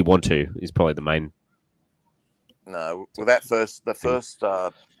don't think he'd want to, is probably the main. No, well, the first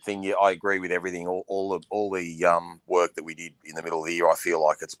thing, yeah, I agree with everything. All the work that we did in the middle of the year, I feel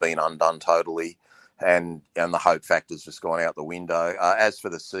like it's been undone totally, and the hope factor's just gone out the window. As for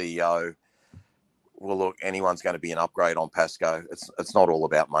the CEO, well, look, anyone's going to be an upgrade on Pascoe. It's not all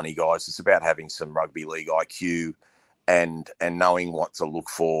about money, guys. It's about having some rugby league IQ and knowing what to look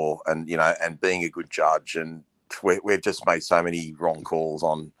for, and and being a good judge. And we've just made so many wrong calls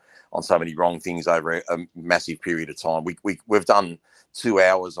on so many wrong things over a massive period of time. We've done 2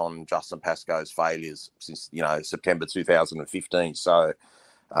 hours on Justin Pascoe's failures since September 2015. So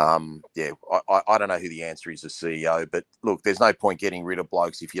I don't know who the answer is as CEO, but look, there's no point getting rid of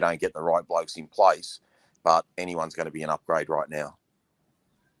blokes if you don't get the right blokes in place. But anyone's going to be an upgrade right now.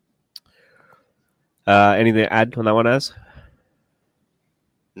 Anything to add on that one, Az?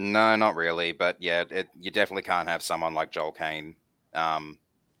 No, not really. But yeah, you definitely can't have someone like Joel Kane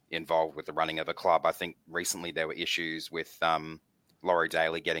involved with the running of a club. I think recently there were issues with Laurie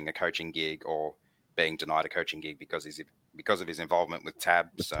Daly getting a coaching gig or being denied a coaching gig because of his involvement with Tab.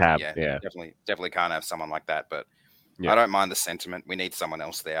 So yeah, definitely can't have someone like that. But I don't mind the sentiment. We need someone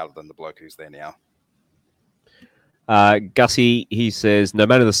else there other than the bloke who's there now. Gussie, he says, no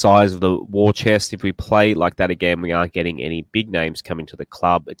matter the size of the war chest, if we play like that again, we aren't getting any big names coming to the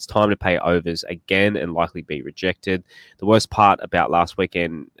club. It's time to pay overs again and likely be rejected. The worst part about last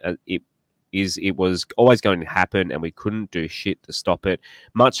weekend, it was always going to happen and we couldn't do shit to stop it.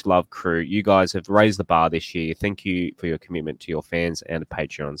 Much love, crew. You guys have raised the bar this year. Thank you for your commitment to your fans and the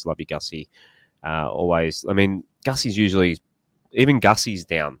Patreons. Love you, Gussie. Always. I mean, Gussie's usually, even Gussie's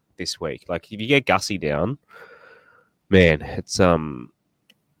down this week. Like, if you get Gussie down, man, it's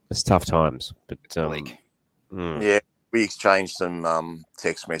tough times. But yeah, we exchanged some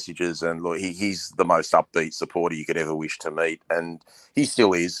text messages, and look, he's the most upbeat supporter you could ever wish to meet, and he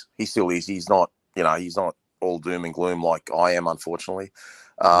still is. He's not, he's not all doom and gloom like I am, unfortunately.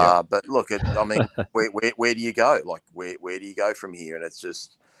 But look, where do you go? Like, where do you go from here? And it's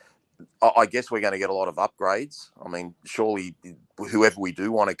just, I guess we're going to get a lot of upgrades. I mean, surely whoever we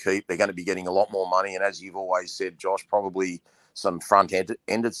do want to keep, they're going to be getting a lot more money. And as you've always said, Josh, probably some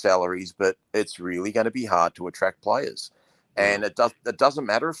front-ended salaries, but it's really going to be hard to attract players. And it doesn't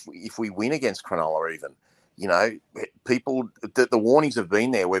matter if we win against Cronulla even. People, the warnings have been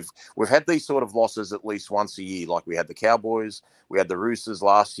there. We've had these sort of losses at least once a year. Like we had the Cowboys, we had the Roosters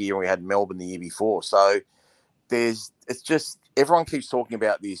last year, and we had Melbourne the year before. So it's just, everyone keeps talking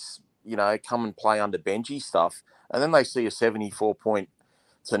about this, come and play under Benji stuff. And then they see a 74-0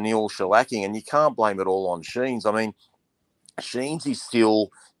 shellacking, and you can't blame it all on Sheens. I mean, Sheens is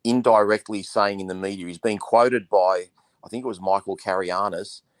still indirectly saying in the media, he's been quoted by, I think it was Michael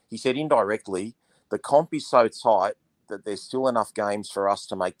Carianis. He said indirectly, the comp is so tight that there's still enough games for us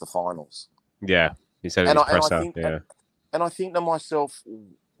to make the finals. Yeah, he said it in his presser. And I think to myself,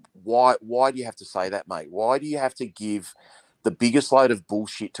 why do you have to say that, mate? Why do you have to give the biggest load of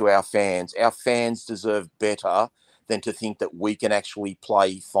bullshit to our fans? Our fans deserve better than to think that we can actually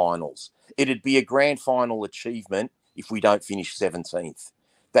play finals. It'd be a grand final achievement if we don't finish 17th.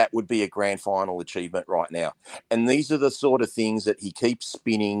 That would be a grand final achievement right now. And these are the sort of things that he keeps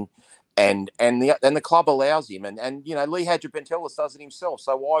spinning, and the club allows him. And Lee Hagipantelis does it himself.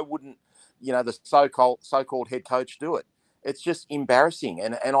 So why wouldn't, the so-called head coach do it? It's just embarrassing.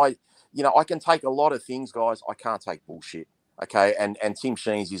 And I can take a lot of things, guys. I can't take bullshit. Okay. And Tim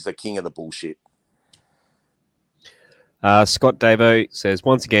Sheens is the king of the bullshit. Scott Davo says,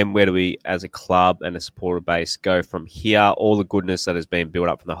 once again, where do we as a club and a supporter base go from here? All the goodness that has been built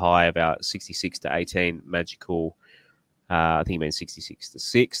up from the high of our 66 to 18 magical, I think he means 66 to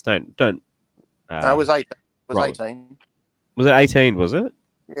 6. Don't. No, it was 18. It was 18. Was it 18, was it?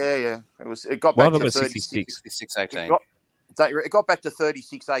 Yeah. It got back to 36, 18. It got back to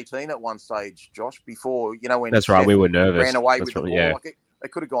 36-18 at one stage, Josh, before, when that's right, we were nervous. Ran away with the ball. Yeah. Like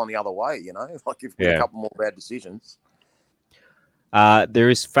it could have gone the other way, like if we had a couple more bad decisions. There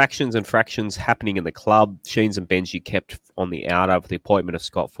is factions and fractions happening in the club. Sheens and Benji kept on the outer with the appointment of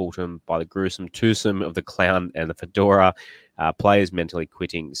Scott Fulton by the gruesome twosome of the clown and the fedora. Players mentally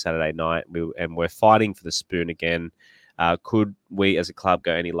quitting Saturday night, and we're fighting for the spoon again. Could we as a club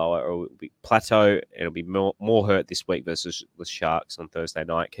go any lower, or will we plateau? It'll be more hurt this week versus the Sharks on Thursday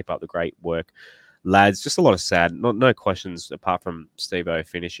night. Keep up the great work, lads. Just a lot of sad, no questions apart from Steve-O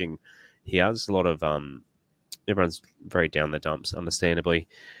finishing here. Just a lot of everyone's very down the dumps, understandably.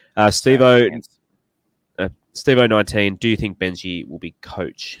 Steve-O 19, do you think Benji will be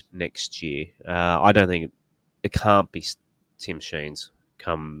coach next year? I don't think it can't be Tim Sheens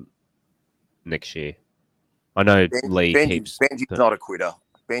come next year. I know Benji's not a quitter.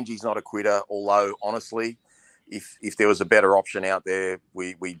 Benji's not a quitter, although, honestly, if there was a better option out there,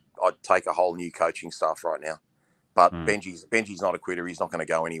 I'd take a whole new coaching staff right now. But Benji's not a quitter. He's not going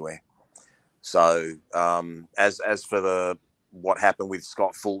to go anywhere. So as for what happened with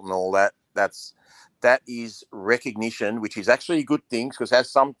Scott Fulton and all that, that is recognition, which is actually a good thing, because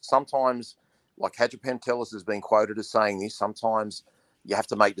sometimes, like Hagipantelis has been quoted as saying this, sometimes you have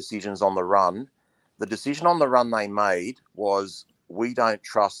to make decisions on the run. The decision on the run they made was, we don't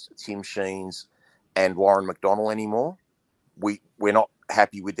trust Tim Sheens and Warren McDonald anymore. We're not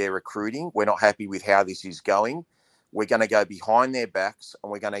happy with their recruiting. We're not happy with how this is going. We're going to go behind their backs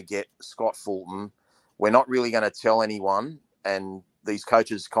and we're going to get Scott Fulton. We're not really going to tell anyone, and these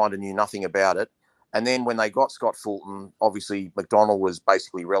coaches kind of knew nothing about it. And then when they got Scott Fulton, obviously McDonald was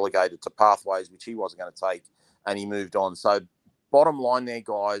basically relegated to pathways, which he wasn't going to take, and he moved on. So bottom line there,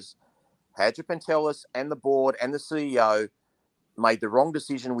 guys, Hagipantelis and the board and the CEO made the wrong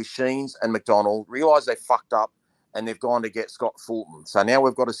decision with Sheens and McDonald, realised they fucked up, and they've gone to get Scott Fulton. So now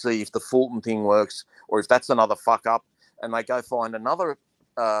we've got to see if the Fulton thing works, or if that's another fuck up, and they go find another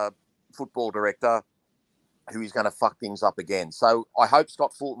football director who is going to fuck things up again. So I hope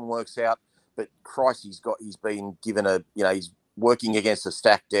Scott Fulton works out, but Christ, he's been given he's working against a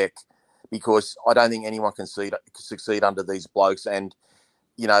stacked deck, because I don't think anyone can succeed under these blokes. And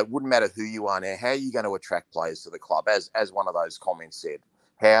it wouldn't matter who you are now. How are you going to attract players to the club? As one of those comments said,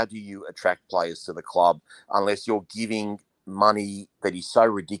 how do you attract players to the club unless you're giving money that is so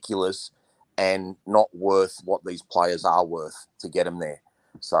ridiculous and not worth what these players are worth to get them there?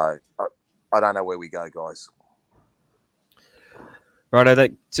 So I don't know where we go, guys. Righto,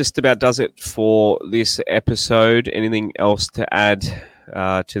 that just about does it for this episode. Anything else to add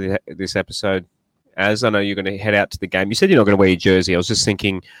to this episode? As I know you're going to head out to the game. You said you're not going to wear your jersey. I was just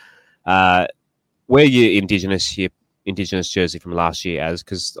thinking, wear your Indigenous jersey from last year, as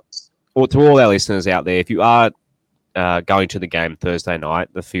because to all our listeners out there, if you are going to the game Thursday night,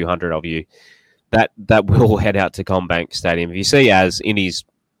 the few hundred of you, that will head out to Combank Stadium. If you see as in his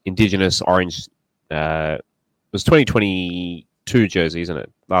Indigenous orange, it was 2022 jersey, isn't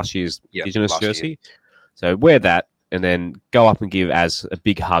it? Last year's Indigenous jersey. Year. So wear that and then go up and give Az a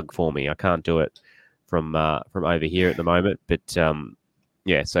big hug for me. I can't do it from over here at the moment, but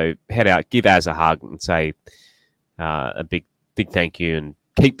so head out, give Az a hug and say a big thank you and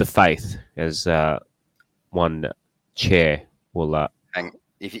keep the faith, as one chair will.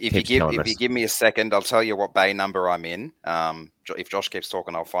 If you give me a second, I'll tell you what bay number I'm in. If Josh keeps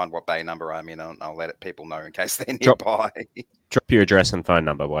talking, I'll find what bay number I'm in, and I'll let people know in case they're nearby. Drop your address and phone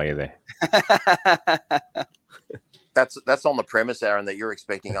number while you're there. That's on the premise, Aaron, that you're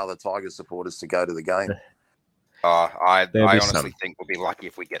expecting other Tigers supporters to go to the game. I honestly think we'll be lucky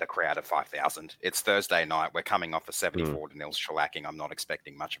if we get a crowd of 5,000. It's Thursday night. We're coming off a 74 to 0 shellacking. I'm not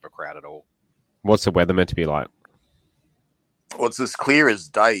expecting much of a crowd at all. What's the weather meant to be like? Well, it's as clear as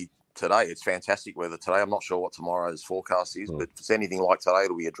day today. It's fantastic weather today. I'm not sure what tomorrow's forecast is, but if it's anything like today,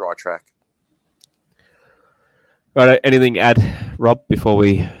 it'll be a dry track. Right. Anything to add, Rob, before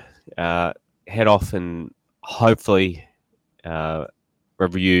we head off and hopefully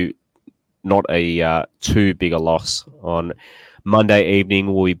review not a too big a loss on Monday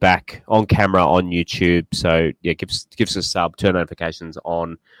evening? We'll be back on camera on YouTube. So yeah, give us a sub, turn notifications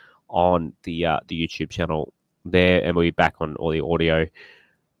on the YouTube channel there, and we'll be back on all the audio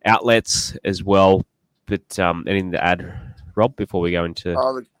outlets as well. But anything to add, Rob, before we go into?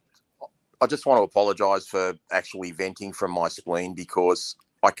 I just want to apologise for actually venting from my spleen, because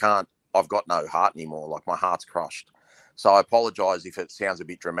I've got no heart anymore. Like, my heart's crushed. So I apologise if it sounds a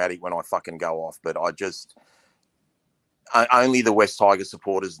bit dramatic when I fucking go off, but only the West Tigers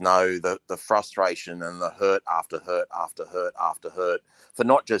supporters know the frustration and the hurt after hurt after hurt after hurt for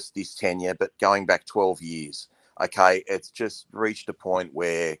not just this tenure, but going back 12 years. Okay, it's just reached a point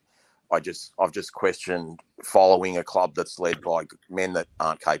where I've just questioned following a club that's led by men that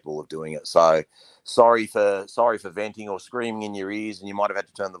aren't capable of doing it. So sorry for venting or screaming in your ears, and you might have had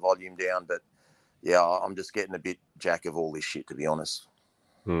to turn the volume down, but yeah, I'm just getting a bit jack of all this shit, to be honest.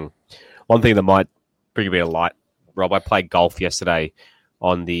 One thing that might bring a bit of light, Rob, I played golf yesterday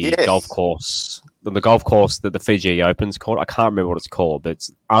on the golf course. The golf course that the Fiji Open's called. I can't remember what it's called, but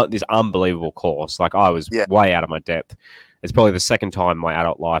it's this unbelievable course. Like, I was way out of my depth. It's probably the second time in my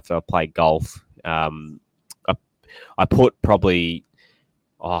adult life that I played golf. I put probably,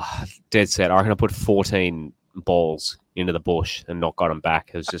 dead set, I reckon I put 14 balls into the bush and not got them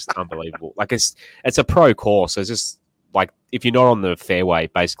back. It was just unbelievable. Like, it's a pro course. It's just like, if you're not on the fairway,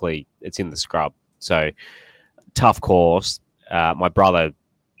 basically it's in the scrub. So tough course. My brother,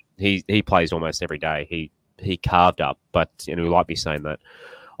 he plays almost every day. He carved up, but we like me saying that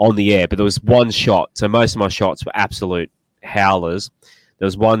on the air. But there was one shot. So most of my shots were absolute howlers. There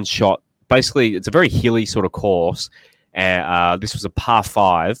was one shot. Basically, it's a very hilly sort of course. And this was a par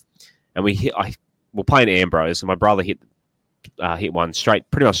 5, and we're playing Ambrose, and my brother hit one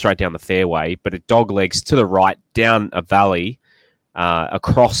pretty much straight down the fairway, but it dog legs to the right down a valley,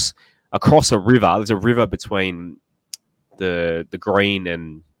 across a river. There's a river between the green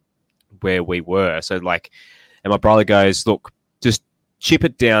and where we were. So and my brother goes, "Look, just chip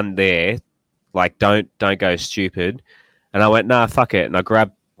it down there. Like, don't go stupid." And I went, "Nah, fuck it." And I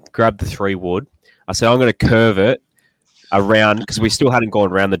grabbed the 3-wood. I said, "I'm going to curve it around," because we still hadn't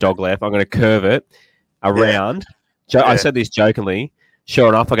gone around the dog left. "I'm going to curve it around." Yeah. I said this jokingly. Sure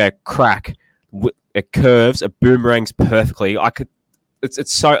enough, I go crack. It curves. It boomerangs perfectly.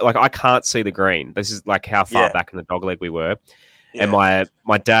 It's so, like, I can't see the green. This is like how far back in the dog leg we were. Yeah. And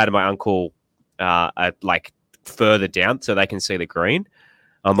my dad and my uncle are like further down so they can see the green.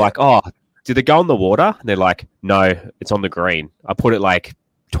 I'm like, "Oh, did it go in the water?" And they're like, "No, it's on the green." I put it like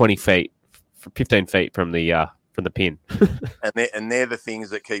 20 feet, 15 feet from the pin. and they're the things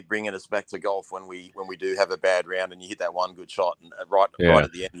that keep bringing us back to golf when we do have a bad round and you hit that one good shot and right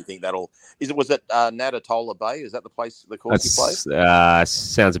at the end you think was it Natatola Bay? Is that the course you played?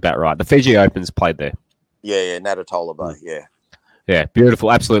 Sounds about right. The Fiji Open's played there. Yeah, Natatola Bay. Yeah,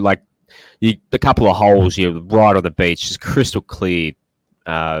 beautiful. Absolutely. Like, the couple of holes, you're right on the beach, just crystal clear,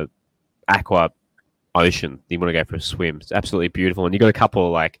 aqua ocean. You want to go for a swim. It's absolutely beautiful. And you got a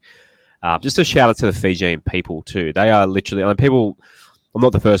couple of just a shout out to the Fijian people too. They are literally, I'm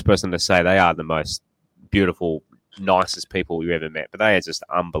not the first person to say they are the most beautiful nicest people we've ever met, but they are just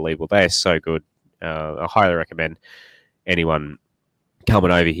unbelievable. They are so good. I highly recommend anyone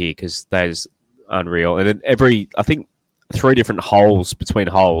coming over here because that is unreal. And then I think 3 different holes between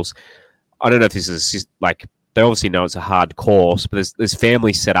holes. I don't know if this is like, they obviously know it's a hard course, but there's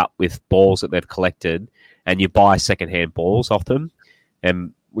families set up with balls that they've collected, and you buy secondhand balls off them.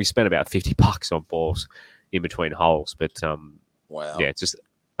 And we spent about $50 on balls in between holes. But wow, yeah, just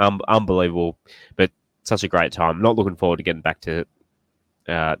unbelievable. But such a great time. Not looking forward to getting back to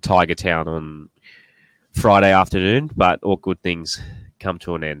Tiger Town on Friday afternoon, but all good things come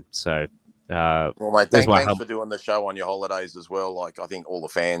to an end. So, well, mate, thanks for doing the show on your holidays as well. Like, I think all the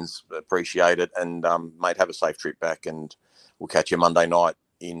fans appreciate it. And mate, have a safe trip back, and we'll catch you Monday night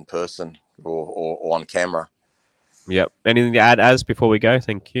in person or on camera. Yep. Anything to add, Az, before we go?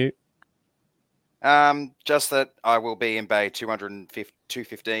 Thank you. Just that I will be in Bay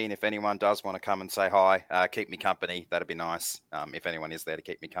 215. If anyone does want to come and say hi, keep me company. That'd be nice. If anyone is there to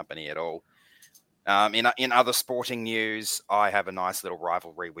keep me company at all. In other sporting news, I have a nice little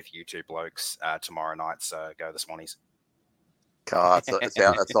rivalry with you two blokes tomorrow night. So go the Swannies.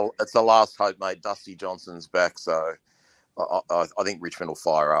 It's the last hope, mate. Dusty Johnson's back, so I think Richmond will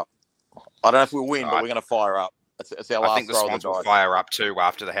fire up. I don't know if we'll win, but we're going to fire up. It's our last. I think the Swans will fire up too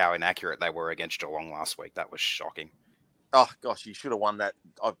after how inaccurate they were against Geelong last week. That was shocking. Oh gosh, he should have won that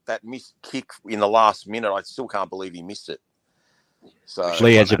missed kick in the last minute. I still can't believe he missed it. So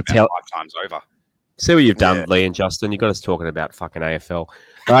Lee Hagipantelis, 5 times over. See what you've done, Lee and Justin. You got us talking about fucking AFL.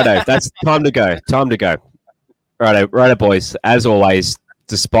 Righto, that's time to go. Righto, boys. As always,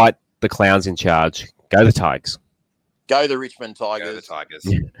 despite the clowns in charge, go the Tigers. Go the Richmond Tigers. Go the Tigers.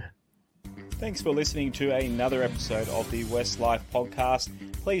 Thanks for listening to another episode of the Westlife Podcast.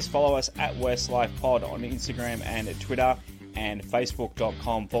 Please follow us at Westlife Pod on Instagram and Twitter, and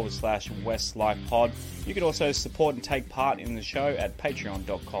facebook.com/WestlifePod. You can also support and take part in the show at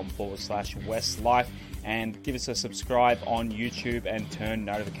patreon.com/Westlife, and give us a subscribe on YouTube and turn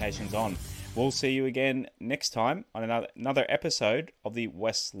notifications on. We'll see you again next time on another episode of the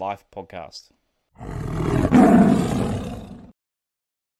Westlife Podcast.